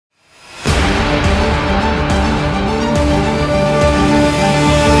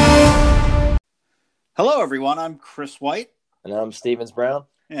Hello, everyone. I'm Chris White. And I'm Stevens Brown.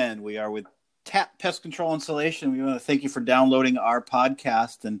 And we are with TAP Pest Control Installation. We want to thank you for downloading our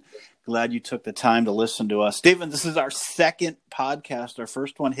podcast and glad you took the time to listen to us. Steven, this is our second podcast. Our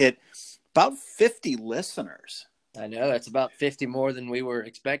first one hit about 50 listeners. I know. That's about 50 more than we were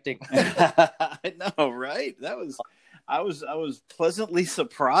expecting. I know, right? I was pleasantly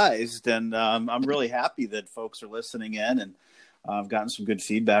surprised, and I'm really happy that folks are listening in, and I've gotten some good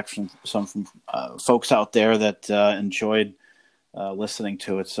feedback from folks out there that enjoyed listening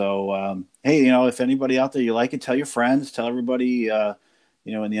to it. So, hey, if anybody out there you like it, tell your friends, tell everybody, in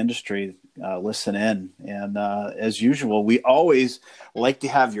the industry, listen in. And as usual, we always like to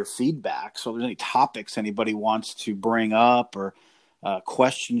have your feedback. So if there's any topics anybody wants to bring up or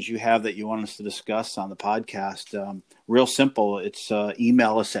questions you have that you want us to discuss on the podcast, real simple. It's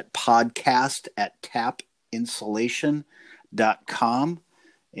email us at podcast@tapinsulation.com.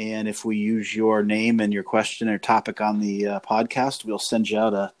 And if we use your name and your question or topic on the podcast, we'll send you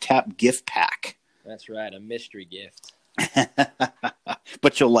out a TAP gift pack. That's right, a mystery gift.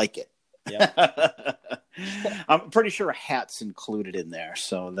 But you'll like it. Yep. I'm pretty sure a hat's included in there,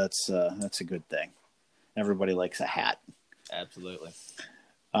 so that's a good thing. Everybody likes a hat. Absolutely.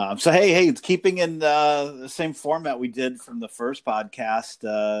 So hey, it's keeping in the same format we did from the first podcast.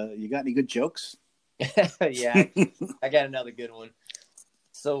 You got any good jokes? Yeah, I got another good one.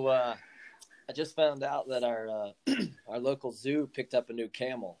 So I just found out that our local zoo picked up a new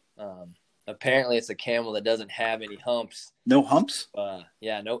camel. Apparently, it's a camel that doesn't have any humps. No humps?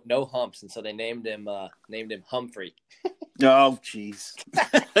 Yeah, no humps, and so they named him Humphrey. Oh, jeez.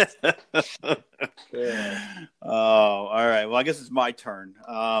 Yeah. Oh, all right. Well, I guess it's my turn.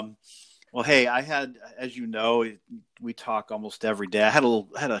 Well, hey, I had, as you know, we talk almost every day. I had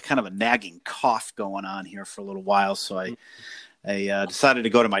a kind of a nagging cough going on here for a little while, so I decided to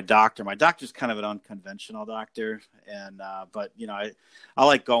go to my doctor. My doctor's kind of an unconventional doctor, and but I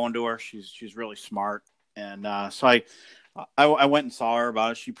like going to her. She's really smart, and so I went and saw her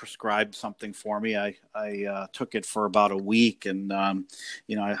about it. She prescribed something for me. I took it for about a week, and I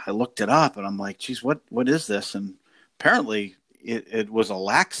looked it up, and I'm like, geez, what is this? And apparently it was a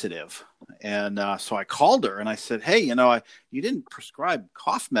laxative. And so I called her and I said, hey, you didn't prescribe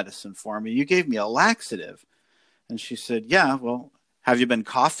cough medicine for me. You gave me a laxative. And she said, yeah, well, have you been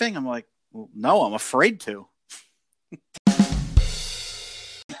coughing? I'm like, well, no, I'm afraid to.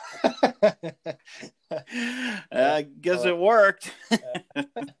 I guess it worked.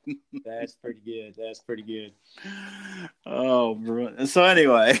 That's pretty good. Oh, so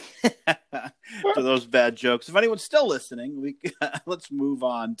anyway, to those bad jokes. If anyone's still listening, let's move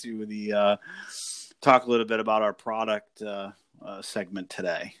on to the talk a little bit about our product segment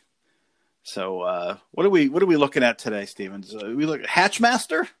today. So what are we looking at today, Stevens? We look at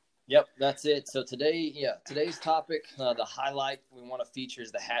Hatchmaster? Yep, that's it. So today's topic, the highlight we want to feature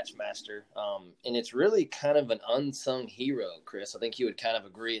is the Hatchmaster. And it's really kind of an unsung hero, Chris. I think you would kind of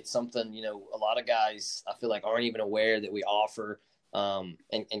agree. It's something, a lot of guys I feel like aren't even aware that we offer and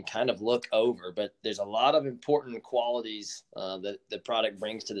kind of look over. But there's a lot of important qualities that the product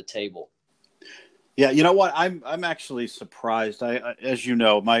brings to the table. Yeah, you know what? I'm actually surprised. I as you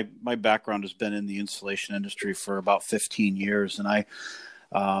know, my background has been in the insulation industry for about 15 years, and I've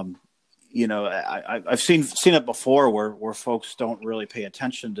seen it before where folks don't really pay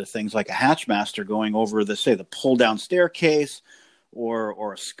attention to things like a Hatchmaster going over the pull down staircase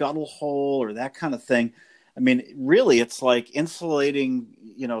or a scuttle hole or that kind of thing. I mean, really, it's like insulating,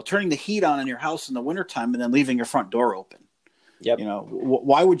 turning the heat on in your house in the wintertime and then leaving your front door open. Yep.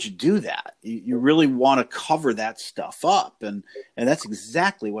 Why would you do that? You really want to cover that stuff up. And that's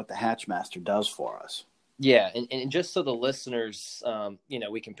exactly what the Hatchmaster does for us. Yeah. And just so the listeners,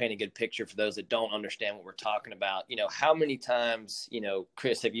 we can paint a good picture for those that don't understand what we're talking about. How many times,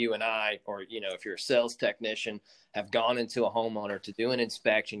 Chris, have you and I, or, if you're a sales technician, have gone into a homeowner to do an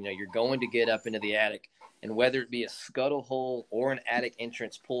inspection, you're going to get up into the attic, and whether it be a scuttle hole or an attic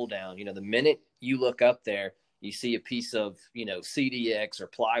entrance pull down, the minute you look up there, you see a piece of, CDX or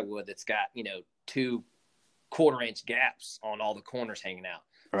plywood that's got, 2 1/4-inch gaps on all the corners hanging out.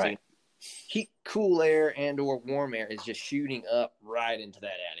 Right. So heat, cool air and or warm air is just shooting up right into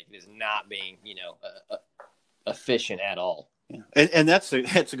that attic. It is not being, efficient at all. Yeah. And that's a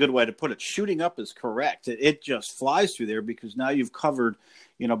good way to put it. Shooting up is correct. It just flies through there because now you've covered,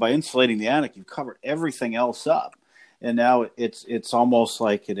 by insulating the attic, you've covered everything else up. And now it's almost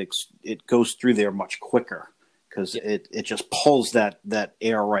like it goes through there much quicker. Because it just pulls that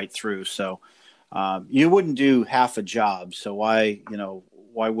air right through. So you wouldn't do half a job. So why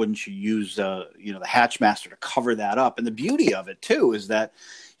why wouldn't you use the Hatchmaster to cover that up? And the beauty of it too is that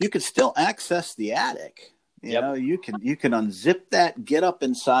you can still access the attic. You can unzip that, get up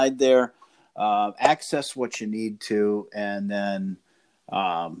inside there, access what you need to, and then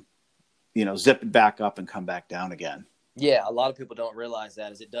zip it back up and come back down again. Yeah, a lot of people don't realize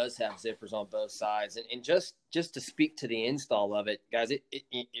that, as it does have zippers on both sides. And just to speak to the install of it, guys, it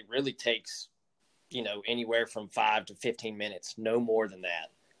really takes, anywhere from 5 to 15 minutes, no more than that.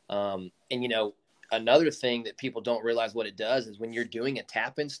 And another thing that people don't realize what it does is when you're doing a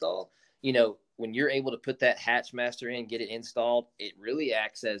tap install, when you're able to put that Hatchmaster in, get it installed, it really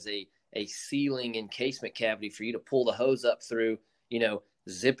acts as a sealing encasement cavity for you to pull the hose up through,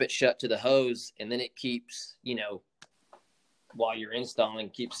 zip it shut to the hose, and then it keeps, while you're installing,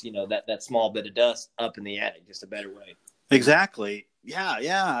 keeps that small bit of dust up in the attic just a better way. Exactly.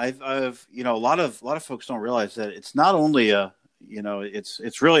 Yeah. I've a lot of folks don't realize that it's not only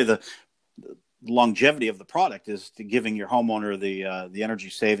it's really the longevity of the product is to giving your homeowner the energy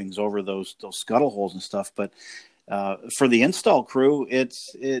savings over those scuttle holes and stuff, but for the install crew,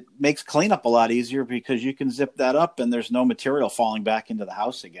 it makes cleanup a lot easier because you can zip that up and there's no material falling back into the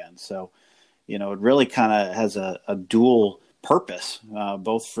house again. So, it really kind of has a dual purpose,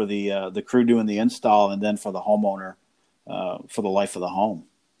 both for the crew doing the install and then for the homeowner, for the life of the home.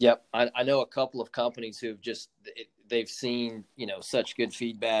 Yep. I know a couple of companies who've they've seen, such good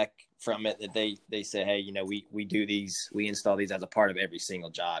feedback from it that they say, hey, we do these, we install these as a part of every single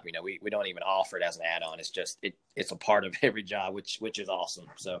job. We don't even offer it as an add-on. It's just, it's a part of every job, which is awesome.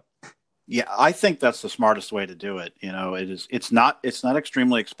 So. Yeah, I think that's the smartest way to do it. It's not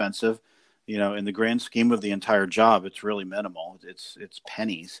extremely expensive. In the grand scheme of the entire job, it's really minimal. It's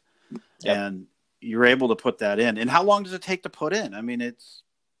pennies. Yep. And you're able to put that in. And how long does it take to put in? I mean, it's,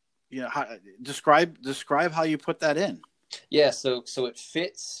 describe how you put that in. Yeah. So it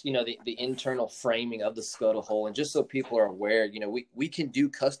fits, the internal framing of the scuttle hole. And just so people are aware, we can do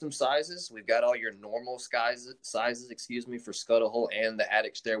custom sizes. We've got all your normal sizes, for scuttle hole and the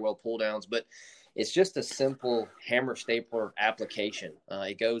attic stairwell pull downs, but it's just a simple hammer stapler application.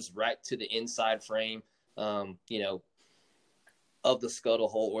 It goes right to the inside frame, of the scuttle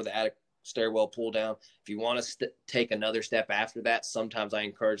hole or the attic stairwell pull down. If you want to take another step after that, sometimes I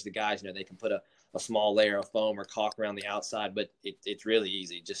encourage the guys, they can put a small layer of foam or caulk around the outside, but it's really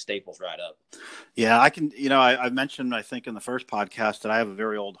easy. It just staples right up. Yeah, I can, I mentioned, I think in the first podcast that I have a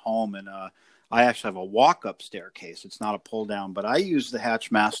very old home and, I actually have a walk-up staircase. It's not a pull-down, but I used the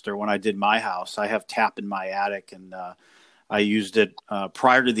Hatchmaster when I did my house. I have tap in my attic, and I used it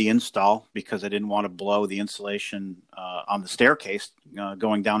prior to the install because I didn't want to blow the insulation on the staircase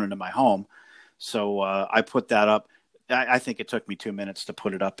going down into my home. So I put that up. I think it took me 2 minutes to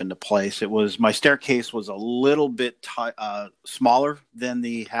put it up into place. My staircase was a little bit smaller than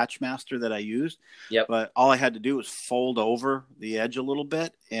the Hatchmaster that I used. Yep. But all I had to do was fold over the edge a little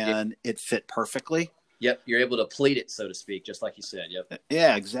bit, and it fit perfectly. Yep, you're able to pleat it, so to speak, just like you said. Yep.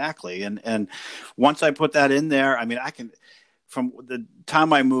 Yeah, exactly. And once I put that in there, I mean, I can, from the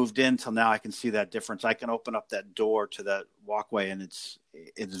time I moved in till now, I can see that difference. I can open up that door to that walkway, and it's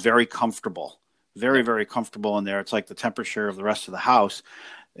very comfortable. Very, very comfortable in there. It's like the temperature of the rest of the house.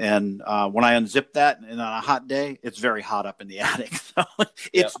 And when I unzip that and on a hot day, it's very hot up in the attic. So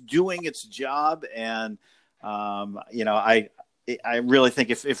it's doing its job. And, I really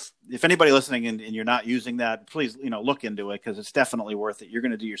think if anybody listening and you're not using that, please, look into it because it's definitely worth it. You're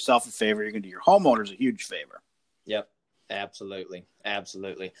going to do yourself a favor. You're going to do your homeowners a huge favor. Yep. Absolutely.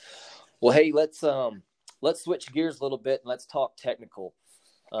 Absolutely. Well, hey, let's switch gears a little bit and let's talk technical.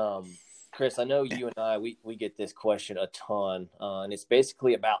 Chris, I know you and I, we get this question a ton, and it's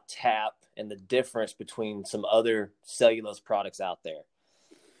basically about TAP and the difference between some other cellulose products out there.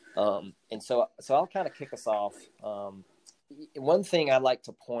 And so I'll kind of kick us off. One thing I like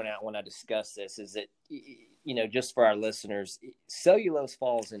to point out when I discuss this is that, just for our listeners, cellulose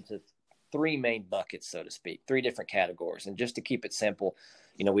falls into three main buckets, so to speak, three different categories. And just to keep it simple,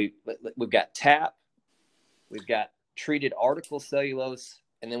 we've got TAP, we've got treated article cellulose,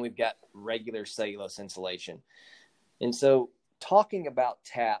 and then we've got regular cellulose insulation. And so talking about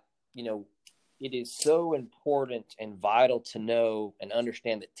TAP, it is so important and vital to know and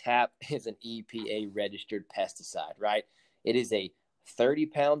understand that TAP is an EPA registered pesticide, right? It is a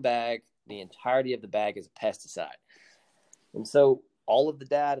 30-pound bag. The entirety of the bag is a pesticide. And so all of the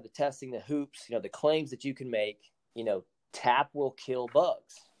data, the testing, the hoops, the claims that you can make, TAP will kill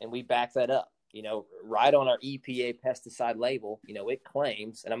bugs. And we back that up. Right on our EPA pesticide label, it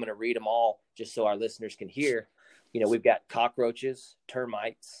claims, and I'm going to read them all just so our listeners can hear, we've got cockroaches,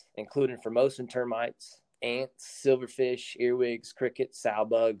 termites, including formosan termites, ants, silverfish, earwigs, crickets, sow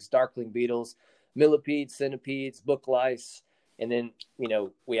bugs, darkling beetles, millipedes, centipedes, book lice. And then,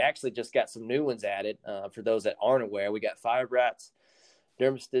 we actually just got some new ones added. For those that aren't aware, we got fire rats,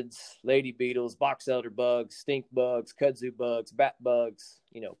 dermestids, lady beetles, box elder bugs, stink bugs, kudzu bugs, bat bugs,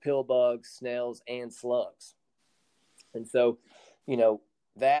 pill bugs, snails, and slugs. And so,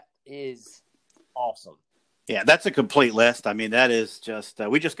 that is awesome. Yeah, that's a complete list. I mean, that is just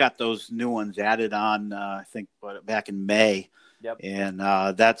we just got those new ones added on. I think back in May. Yep. And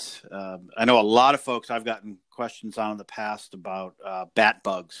that's I know a lot of folks I've gotten questions on in the past about bat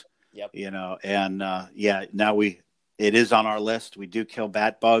bugs. Yep. And now it is on our list. We do kill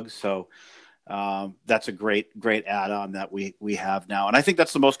bat bugs, so that's a great add-on that we have now. And I think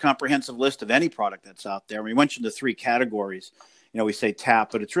that's the most comprehensive list of any product that's out there. We mentioned the 3 categories. We say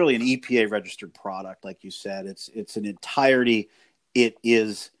TAP, but it's really an EPA registered product, like you said. It's an entirety. It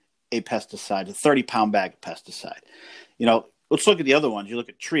is a pesticide, a 30-pound bag of pesticide. Let's look at the other ones. You look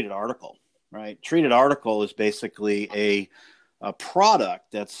at treated article, right? Treated article is basically a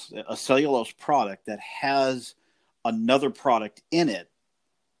product that's a cellulose product that has another product in it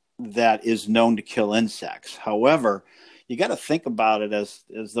that is known to kill insects. However, you got to think about it as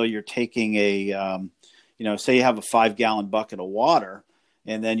though you're taking say you have a 5-gallon bucket of water,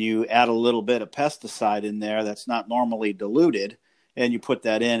 and then you add a little bit of pesticide in there that's not normally diluted, and you put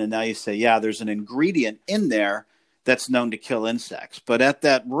that in, and now you say, yeah, there's an ingredient in there that's known to kill insects. But at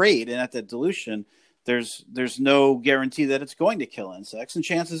that rate and at that dilution, there's no guarantee that it's going to kill insects, and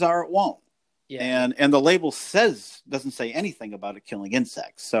chances are it won't. Yeah. And the label doesn't say anything about it killing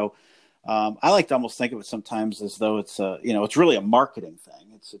insects. So I like to almost think of it sometimes as though it's it's really a marketing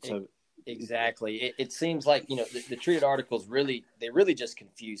thing. Exactly. It seems like, the treated articles really just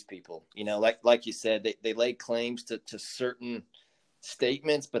confuse people. Like you said, they lay claims to certain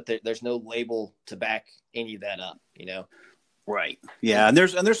statements, but there's no label to back any of that up, Right. Yeah. And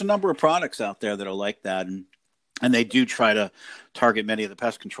there's a number of products out there that are like that. And they do try to target many of the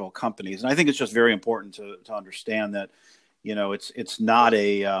pest control companies. And I think it's just very important to understand that, it's not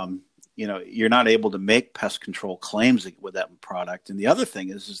you're not able to make pest control claims with that product. And the other thing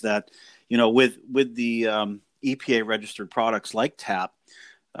is that, with the EPA registered products like TAP,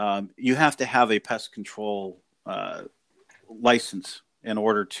 you have to have a pest control license in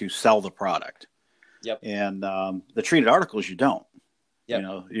order to sell the product. Yep. And the treated articles, you don't.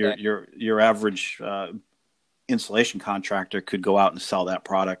 Yep. Your average installation contractor could go out and sell that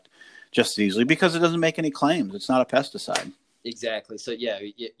product just as easily because it doesn't make any claims. It's not a pesticide. Exactly. So yeah,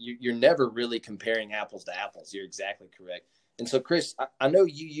 you're never really comparing apples to apples. You're exactly correct. And so, Chris, I know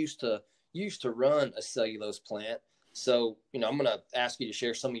you used to run a cellulose plant. So, I'm going to ask you to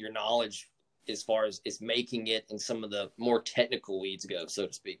share some of your knowledge as far as making it and some of the more technical weeds go, so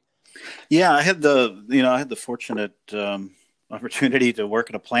to speak. Yeah, I had the fortunate opportunity to work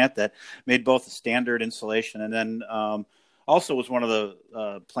at a plant that made both a standard insulation and then also was one of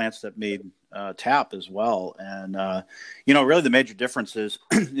the plants that made TAP as well. And, really the major difference is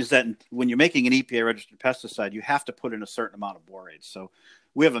that when you're making an EPA registered pesticide, you have to put in a certain amount of borates. So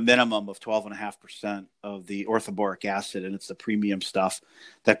we have a minimum of 12.5% of the orthoboric acid, and it's the premium stuff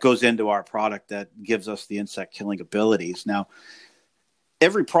that goes into our product that gives us the insect killing abilities. Now,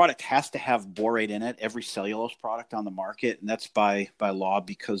 every product has to have borate in it, every cellulose product on the market, and that's by law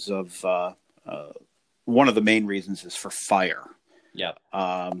because of one of the main reasons is for fire. Yeah.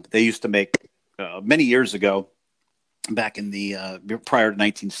 They used to make many years ago, back in the prior to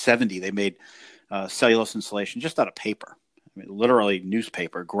 1970, they made cellulose insulation just out of paper. I mean, literally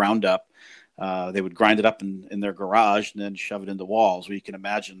newspaper ground up. They would grind it up in their garage and then shove it into walls. Where you can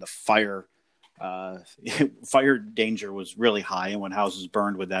imagine the fire danger was really high, and when houses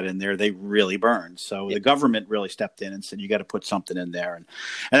burned with that in there, they really burned. So the government really stepped in and said, you got to put something in there. And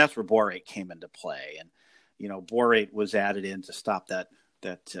that's where borate came into play. And, borate was added in to stop that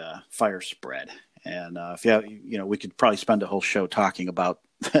fire spread. And if you have, we could probably spend a whole show talking about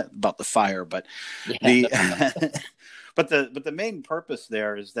the fire, but but the main purpose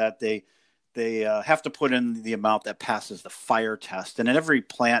there is that they have to put in the amount that passes the fire test. And every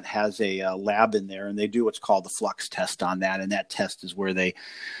plant has a lab in there, and they do what's called the flux test on that. And that test is where they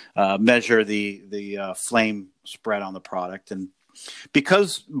measure the flame spread on the product. And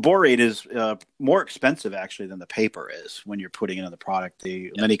because borate is more expensive actually than the paper is when you're putting it in the product,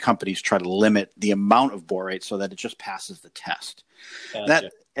 many companies try to limit the amount of borate so that it just passes the test.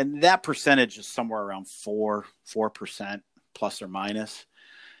 Gotcha. That percentage is somewhere around 4% plus or minus.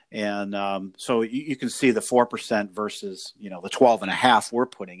 And so you can see the 4% versus, the 12.5 we're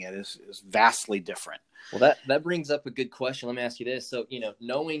putting it is vastly different. Well, that brings up a good question. Let me ask you this. So,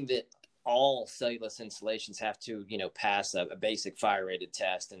 knowing that all cellulose installations have to, pass a basic fire rated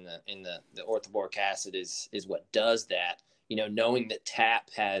test, and the orthoboric acid is what does that. Knowing that TAP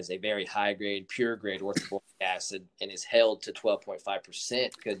has a very high grade, pure grade orthoboric acid and is held to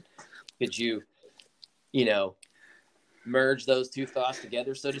 12.5%, could you, merge those two thoughts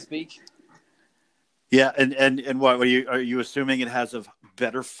together, so to speak? Yeah, and what are you assuming it has a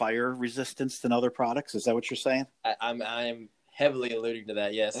better fire resistance than other products? Is that what you're saying? I'm heavily alluding to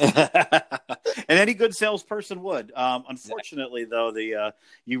that, yes. And any good salesperson would. Unfortunately, though,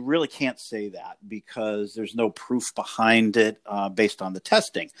 you really can't say that because there's no proof behind it based on the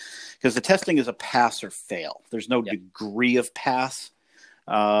testing, because the testing is a pass or fail. There's no degree of pass,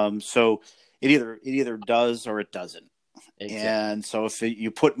 so it either does or it doesn't. Exactly. And so if you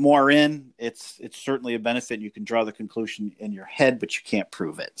put more in, it's certainly a benefit. You can draw the conclusion in your head, but you can't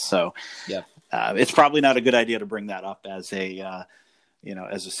prove it. So it's probably not a good idea to bring that up as a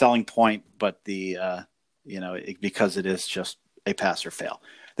selling point, but because it is just a pass or fail.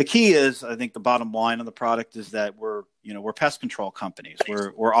 The key is, I think the bottom line of the product is that we're pest control companies.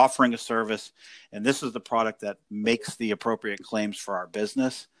 We're offering a service, and this is the product that makes the appropriate claims for our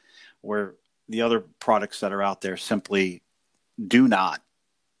business, where the other products that are out there simply do not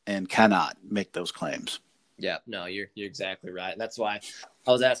and cannot make those claims. Yeah, no, you're exactly right. And that's why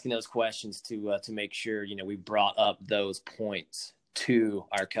I was asking those questions to make sure, we brought up those points to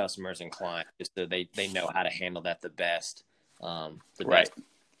our customers and clients, just so they know how to handle that the best. Right.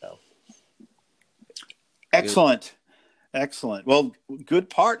 So. Excellent. Well, good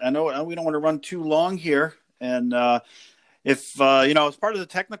part. I know we don't want to run too long here. And if, as part of the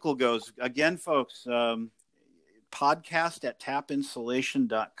technical goes, again, folks,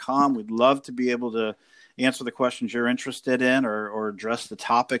 podcast@tapinsulation.com. We'd love to be able to answer the questions you're interested in or address the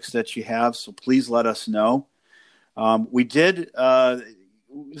topics that you have. So please let us know. We did,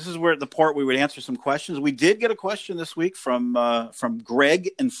 this is where at the part we would answer some questions. We did get a question this week from Greg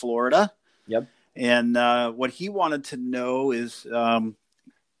in Florida. Yep. And what he wanted to know is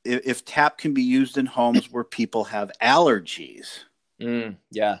if TAP can be used in homes where people have allergies.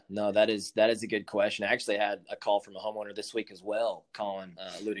 Yeah, no, that is a good question. I actually had a call from a homeowner this week as well, Colin,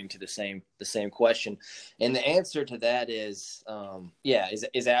 alluding to the same question. And the answer to that is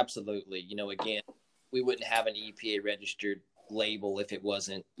absolutely. Again, we wouldn't have an EPA registered label if it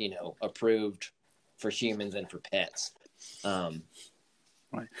wasn't, approved for humans and for pets. Right.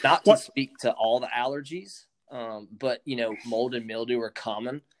 Not to speak to all the allergies, but, mold and mildew are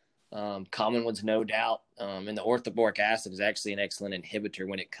common. Common ones, no doubt. And the orthoboric acid is actually an excellent inhibitor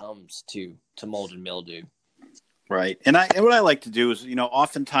when it comes to mold and mildew. Right. And what I like to do is,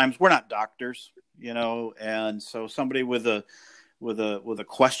 oftentimes we're not doctors, and so somebody with a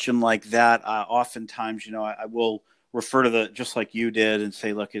question like that, oftentimes, I will refer to just like you did and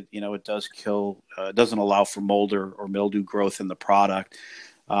say, look, it does kill, it doesn't allow for mold or mildew growth in the product.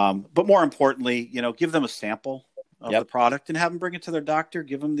 But more importantly, give them a sample of the product and have them bring it to their doctor,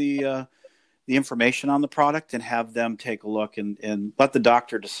 give them the information on the product and have them take a look and let the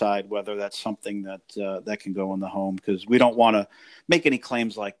doctor decide whether that's something that can go in the home, because we don't want to make any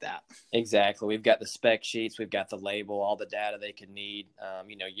claims like that. Exactly. We've got the spec sheets, we've got the label, all the data they could need. Our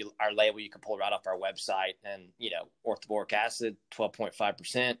label you can pull right off our website, and orthoboric acid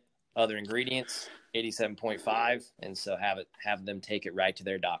 12.5%, other ingredients 87.5, and so have them take it right to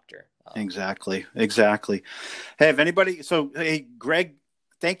their doctor. Exactly. Hey, hey, Greg,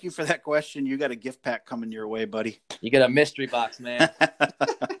 thank you for that question. You got a gift pack coming your way, buddy. You got a mystery box, man.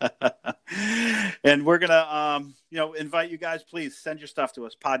 And we're gonna invite you guys. Please send your stuff to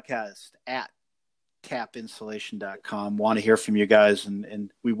us. podcast@tapinsulation.com. Want to hear from you guys,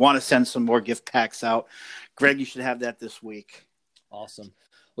 and we want to send some more gift packs out. Greg, you should have that this week. Awesome.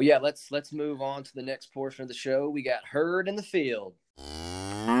 Well, yeah, let's move on to the next portion of the show. We got Herd in the Field.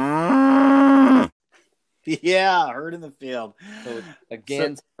 Yeah, Herd in the Field. So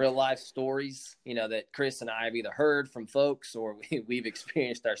again, real life stories, that Chris and I have either heard from folks or we've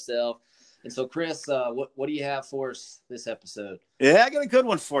experienced ourselves. And so, Chris, what do you have for us this episode? Yeah, I got a good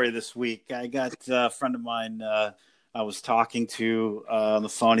one for you this week. I got a friend of mine I was talking to on the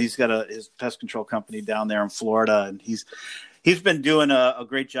phone. He's got his pest control company down there in Florida, and he's been doing a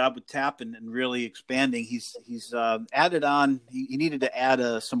great job with TAP and really expanding. He's added on. He needed to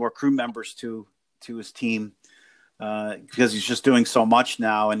add some more crew members to his team because he's just doing so much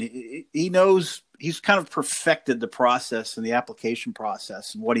now, and he knows he's kind of perfected the process and the application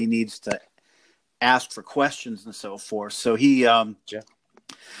process and what he needs to ask for questions and so forth. So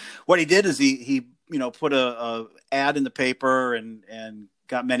what he did is he put a ad in the paper and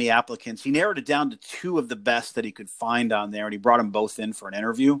got many applicants. He narrowed it down to 2 of the best that he could find on there, and he brought them both in for an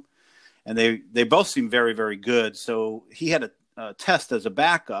interview. and they both seemed very, very good. So he had a test as a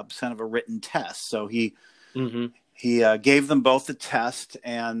backup, kind of a written test. So he gave them both the test,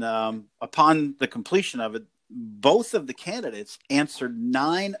 and upon the completion of it, both of the candidates answered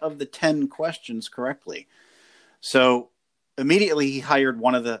 9 of the 10 questions correctly. So immediately he hired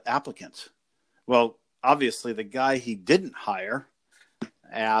one of the applicants. Well, obviously the guy he didn't hire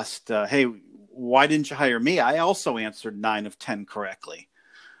asked, hey, why didn't you hire me? I also answered 9 of 10 correctly.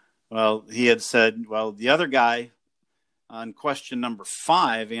 Well, he had said, well, the other guy on question number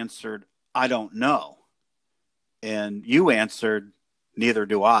 5 answered, I don't know. And you answered, neither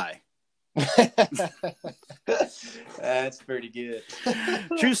do I. That's pretty good.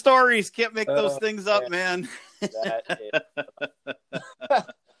 True stories. Can't make those things up, man. That is.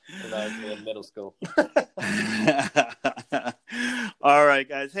 When I was in middle school. All right,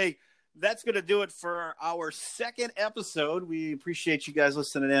 guys. Hey, that's going to do it for our second episode. We appreciate you guys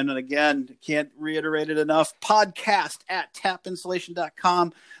listening in. And again, can't reiterate it enough. Podcast at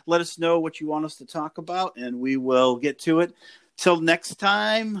tapinsulation.com. Let us know what you want us to talk about, and we will get to it. Till next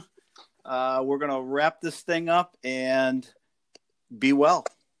time, we're going to wrap this thing up and be well.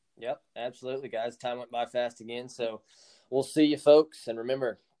 Yep, absolutely, guys. Time went by fast again. So we'll see you, folks. And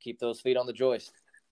remember, keep those feet on the joist.